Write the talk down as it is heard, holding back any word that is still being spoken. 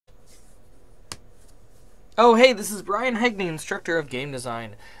Oh, hey, this is Brian Hegney, instructor of game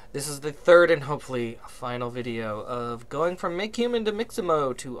design. This is the third and hopefully final video of going from MakeHuman to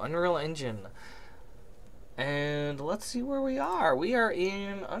Mixamo to Unreal Engine. And let's see where we are. We are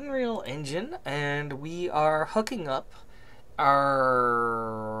in Unreal Engine, and we are hooking up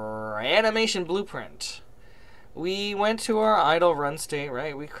our animation blueprint. We went to our idle run state,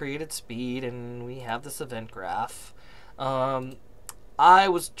 right? We created speed, and we have this event graph. I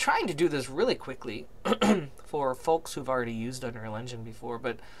was trying to do this really quickly for folks who've already used Unreal Engine before,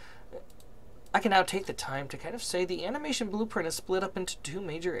 but I can now take the time to kind of say the animation blueprint is split up into two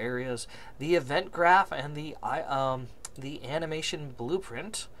major areas: the event graph and the animation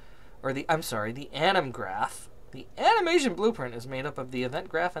blueprint, or the anim graph. The animation blueprint is made up of the event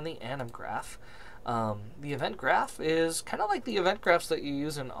graph and the anim graph. The event graph is kind of like the event graphs that you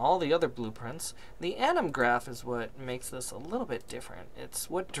use in all the other blueprints. The anim graph is what makes this a little bit different. It's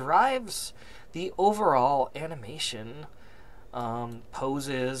what drives the overall animation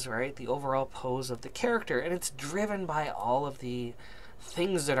poses, right? The overall pose of the character, and it's driven by all of the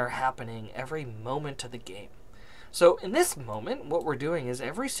things that are happening every moment of the game. So in this moment, what we're doing is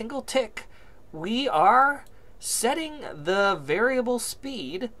every single tick, we are setting the variable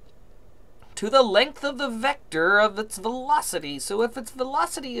speed to the length of the vector of its velocity. So if its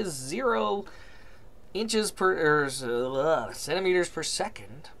velocity is 0 inches per centimeters per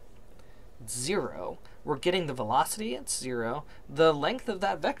second, 0, we're getting the velocity at 0. The length of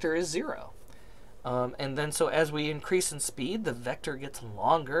that vector is 0. And then so as we increase in speed, the vector gets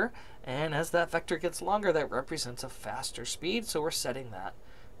longer, and as that vector gets longer, that represents a faster speed, so we're setting that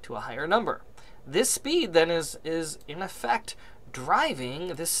to a higher number. This speed then is in effect driving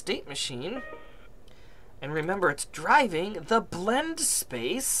this state machine, and remember, it's driving the blend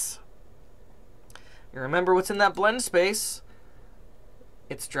space. You remember what's in that blend space?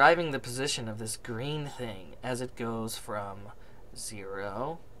 It's driving the position of this green thing as it goes from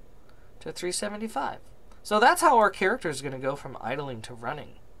 0 to 375. So that's how our character is going to go from idling to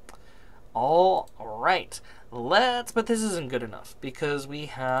running. All right, but this isn't good enough because we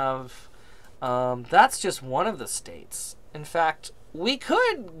have, that's just one of the states. In fact, we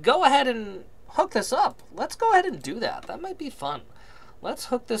could go ahead and hook this up. Let's go ahead and do that. That might be fun. Let's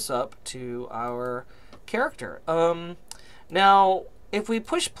hook this up to our character. Now, if we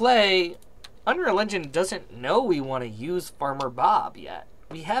push play, Unreal Engine doesn't know we want to use Farmer Bob yet.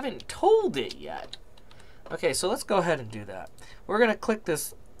 We haven't told it yet. Okay, so let's go ahead and do that. We're going to click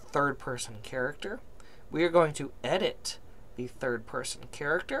this third-person character. We are going to edit the third-person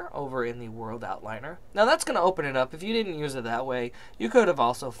character over in the World Outliner. Now that's going to open it up. If you didn't use it that way, you could have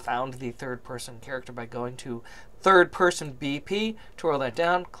also found the third-person character by going to third-person BP, twirl that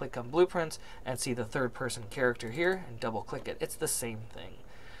down, click on Blueprints, and see the third-person character here, and double-click it. It's the same thing.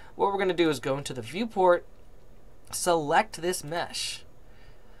 What we're going to do is go into the viewport, select this mesh,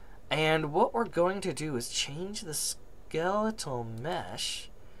 and what we're going to do is change the skeletal mesh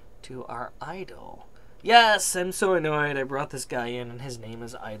to our idle. Yes, I'm so annoyed. I brought this guy in and his name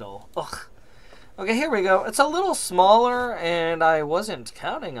is Idle. Ugh. Okay, here we go. It's a little smaller and I wasn't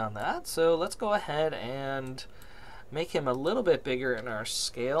counting on that. So let's go ahead and make him a little bit bigger in our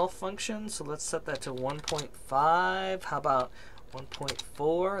scale function. So let's set that to 1.5. How about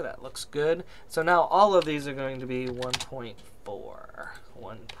 1.4? That looks good. So now all of these are going to be 1.4.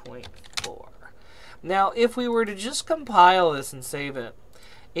 1.4. Now, if we were to just compile this and save it,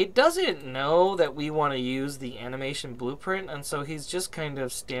 it doesn't know that we want to use the animation blueprint, and so he's just kind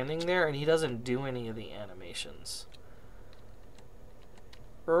of standing there, and he doesn't do any of the animations.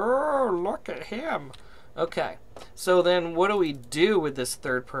 Oh, look at him. Okay, so then what do we do with this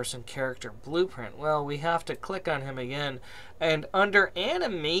third-person character blueprint? Well, we have to click on him again, and under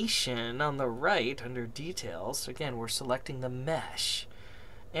Animation on the right, under Details, again, we're selecting the mesh.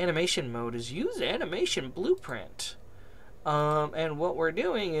 Animation mode is Use Animation Blueprint. And what we're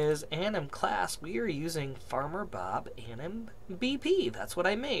doing is anim class, we are using Farmer Bob anim BP. That's what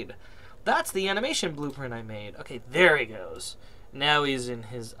I made. That's the animation blueprint I made. Okay, there he goes. Now he's in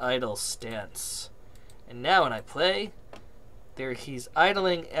his idle stance. And now when I play, there he's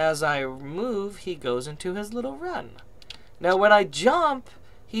idling. As I move, he goes into his little run. Now when I jump,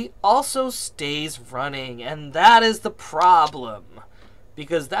 he also stays running, and that is the problem,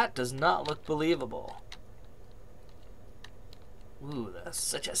 because that does not look believable. Ooh, that's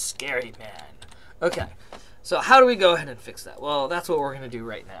such a scary man. Okay, so how do we go ahead and fix that? Well, that's what we're going to do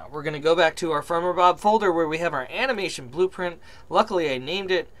right now. We're going to go back to our Farmer Bob folder where we have our animation blueprint. Luckily, I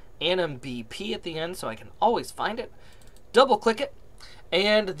named it Anim BP at the end, so I can always find it. Double-click it,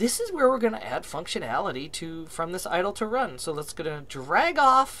 and this is where we're going to add functionality from this idle to run. So let's going to drag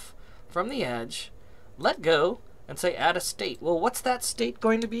off from the edge, let go, and say add a state. Well, what's that state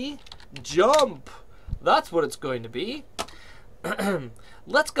going to be? Jump! That's what it's going to be.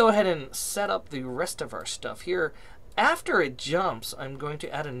 Let's go ahead and set up the rest of our stuff here. After it jumps, I'm going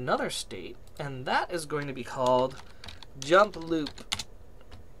to add another state, and that is going to be called jump loop.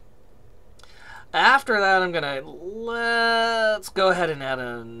 After that, let's go ahead and add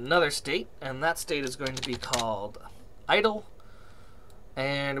another state, and that state is going to be called idle,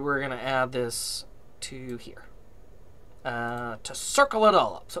 and we're going to add this to here to circle it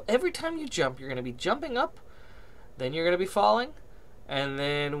all up. So every time you jump, you're going to be jumping up, then you're going to be falling, and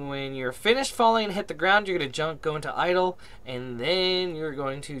then when you're finished falling and hit the ground, you're going to go into idle, and then you're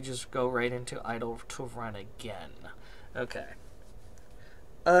going to just go right into idle to run again. Okay.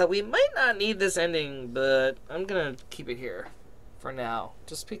 We might not need this ending, but I'm going to keep it here for now,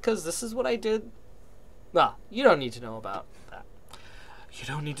 just because this is what I did. Well, you don't need to know about that. You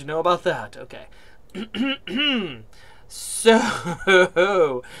don't need to know about that. Okay.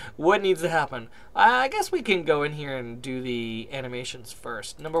 So, what needs to happen? I guess we can go in here and do the animations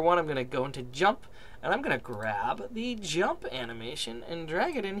first. Number one, I'm going to go into jump, and I'm going to grab the jump animation and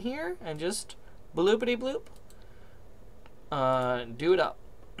drag it in here and just bloopity bloop. Do it up.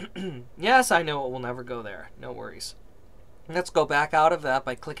 Yes, I know it will never go there. No worries. Let's go back out of that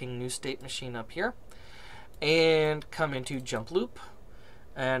by clicking New State Machine up here and come into Jump Loop.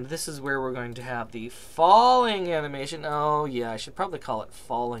 And this is where we're going to have the falling animation. Oh, yeah, I should probably call it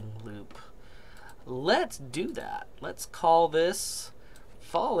Falling Loop. Let's do that. Let's call this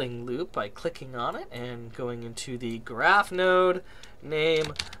Falling Loop by clicking on it and going into the graph node,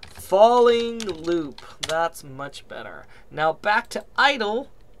 name Falling Loop. That's much better. Now back to idle.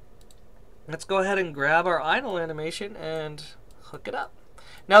 Let's go ahead and grab our idle animation and hook it up.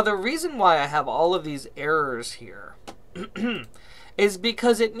 Now the reason why I have all of these errors here is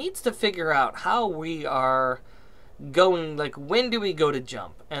because it needs to figure out how we are going, like when do we go to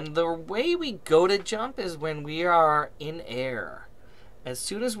jump? And the way we go to jump is when we are in air. As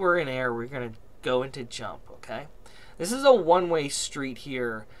soon as we're in air, we're going to go into jump, okay? This is a one-way street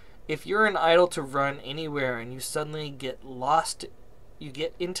here. If you're in idle to run anywhere and you suddenly get lost, you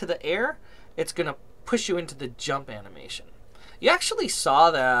get into the air, it's going to push you into the jump animation. You actually saw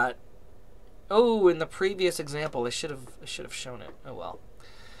that, oh, in the previous example. I should have shown it. Oh well.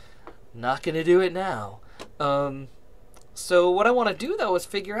 Not going to do it now. So what I want to do though is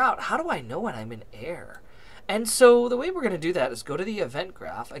figure out, how do I know when I'm in air? And so the way we're going to do that is go to the event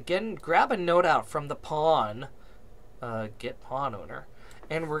graph. Again, grab a node out from the pawn, get pawn owner,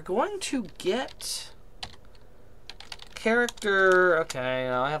 and we're going to get character. Okay,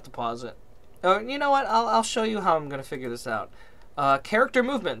 I have to pause it. Oh, you know what? I'll show you how I'm going to figure this out. Character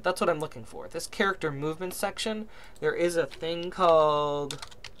movement. That's what I'm looking for. This character movement section, there is a thing called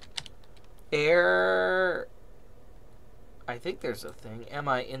air. I think there's a thing. Am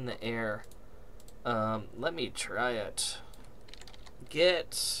I in the air? Let me try it.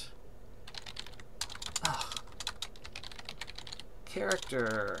 Get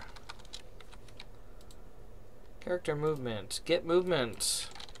character movement. Get movement.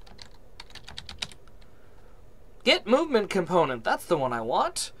 Get movement component. That's the one I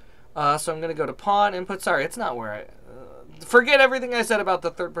want. So I'm going to go to pawn input. Sorry, it's not where I... forget everything I said about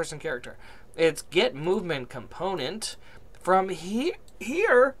the third person character. It's get movement component. From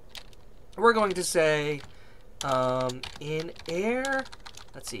here, we're going to say in air.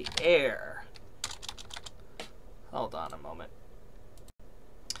 Let's see, air. Hold on a moment.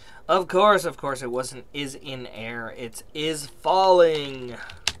 Of course, it wasn't is in air. It's is falling.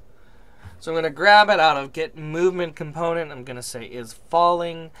 So I'm going to grab it out of get movement component. I'm going to say is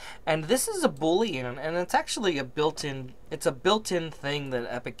falling. And this is a Boolean, and it's actually a built-in, it's a built-in thing that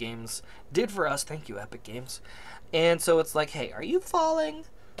Epic Games did for us. Thank you, Epic Games. And so it's like, hey, are you falling?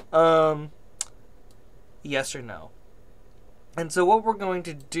 Yes or no. And so what we're going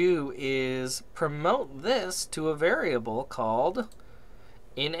to do is promote this to a variable called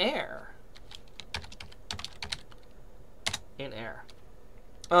in air. In air.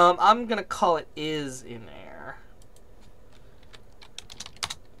 I'm going to call it is in air.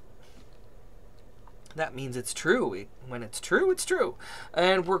 That means it's true. When it's true, it's true.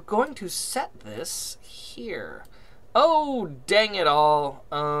 And we're going to set this here. Oh, dang it all.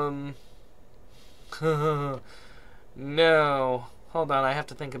 No. Hold on, I have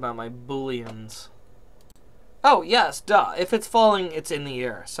to think about my booleans. Oh, yes, duh. If it's falling, it's in the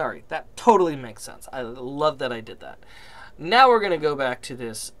air. Sorry, that totally makes sense. I love that I did that. Now we're going to go back to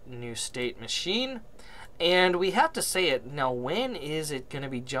this new state machine, and we have to say it. Now, when is it going to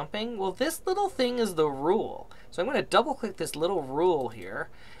be jumping? Well, this little thing is the rule. So I'm going to double-click this little rule here,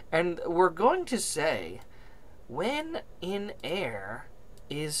 And we're going to say, when in air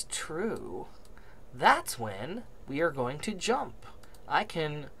is true, that's when we are going to jump. I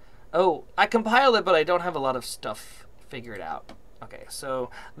compiled it, but I don't have a lot of stuff figured out. Okay, so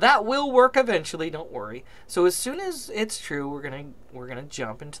that will work eventually, don't worry. So as soon as it's true, we're gonna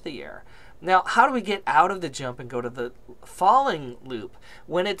jump into the air. Now, how do we get out of the jump and go to the falling loop?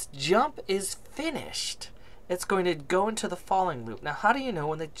 When its jump is finished, it's going to go into the falling loop. Now, how do you know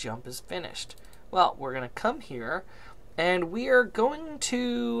when the jump is finished? Well, we're going to come here, and we are going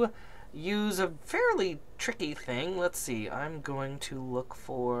to use a fairly tricky thing. Let's see. I'm going to look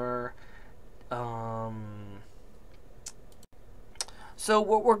for... So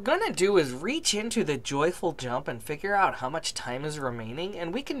what we're going to do is reach into the joyful jump and figure out how much time is remaining.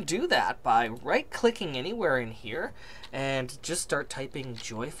 And we can do that by right-clicking anywhere in here and just start typing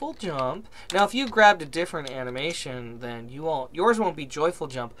joyful jump. Now, if you grabbed a different animation, then yours won't be joyful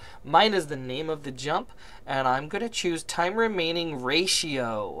jump. Mine is the name of the jump, and I'm going to choose time remaining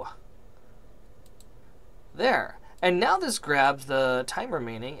ratio. There. And now this grabs the time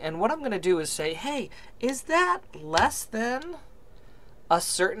remaining, and what I'm going to do is say, hey, is that less than a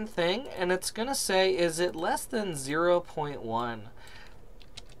certain thing? And it's going to say, is it less than 0.1?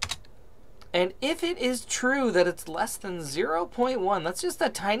 And if it is true that it's less than 0.1, that's just a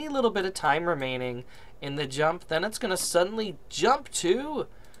tiny little bit of time remaining in the jump, then it's going to suddenly jump to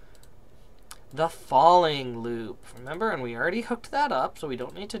the falling loop. Remember, and we already hooked that up, so we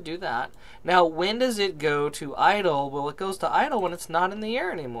don't need to do that. Now, when does it go to idle? Well, it goes to idle when it's not in the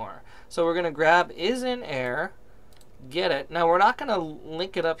air anymore. So we're going to grab is in air, get it. Now, we're not going to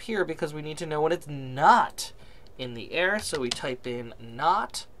link it up here because we need to know when it's not in the air. So we type in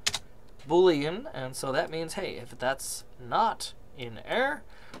not Boolean, and so that means, hey, if that's not in air,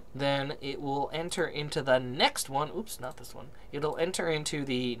 then it will enter into the next one. Oops, not this one. It'll enter into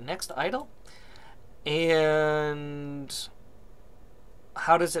the next idle. And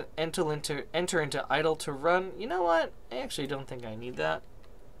how does it enter into idle to run? You know what? I actually don't think I need that.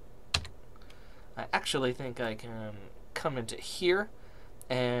 I actually think I can come into here.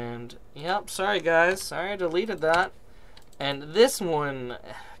 And, yep, sorry guys. Sorry I deleted that. And this one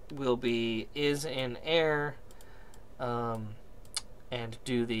will be is in air. And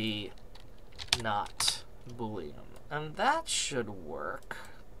do the not Boolean. And that should work.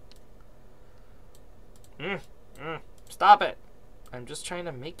 Stop it. I'm just trying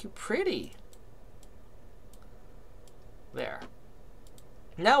to make you pretty. There.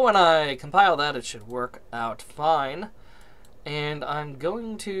 Now when I compile that, it should work out fine. And I'm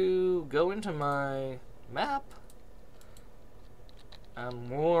going to go into my map.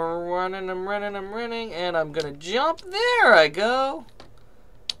 I'm running, and I'm going to jump. There I go.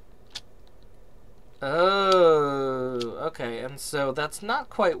 Oh, okay, and so that's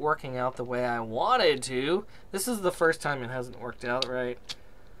not quite working out the way I wanted to. This is the first time it hasn't worked out right.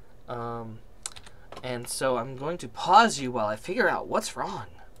 And so I'm going to pause you while I figure out what's wrong.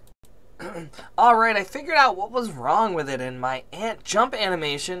 Alright, I figured out what was wrong with it in my ant jump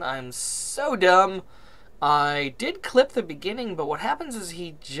animation. I'm so dumb. I did clip the beginning, but what happens is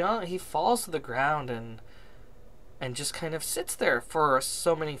he falls to the ground and just kind of sits there for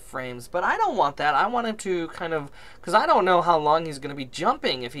so many frames. But I don't want that. I want him to kind of, because I don't know how long he's going to be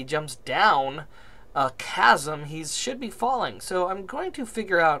jumping. If he jumps down a chasm, he should be falling. So I'm going to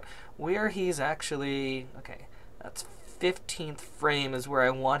figure out where he's actually, okay, that's 15th frame is where I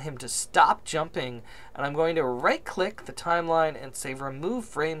want him to stop jumping. And I'm going to right click the timeline and say remove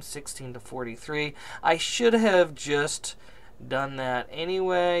frame 16 to 43. I should have just done that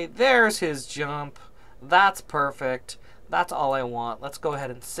anyway. There's his jump. That's perfect. That's all I want. Let's go ahead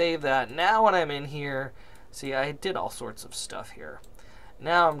and save that. Now when I'm in here, see, I did all sorts of stuff here.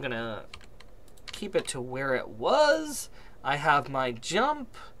 Now I'm going to keep it to where it was. I have my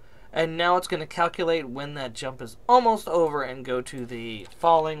jump, and now it's going to calculate when that jump is almost over and go to the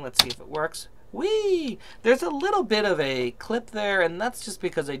falling. Let's see if it works. Whee! There's a little bit of a clip there, and that's just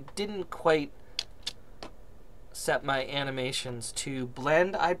because I didn't quite set my animations to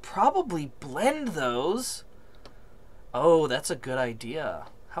blend. I'd probably blend those. Oh, that's a good idea.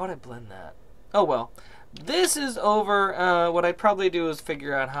 How would I blend that? Oh, well. This is over. What I'd probably do is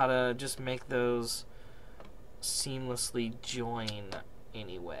figure out how to just make those seamlessly join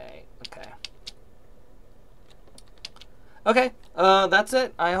anyway. Okay. Okay, that's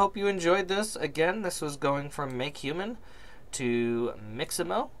it. I hope you enjoyed this. Again, this was going from Make Human to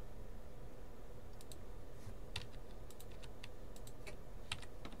Mixamo.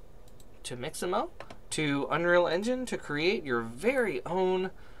 To Unreal Engine to create your very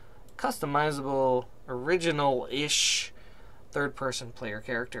own customizable, original-ish third-person player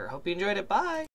character. Hope you enjoyed it. Bye!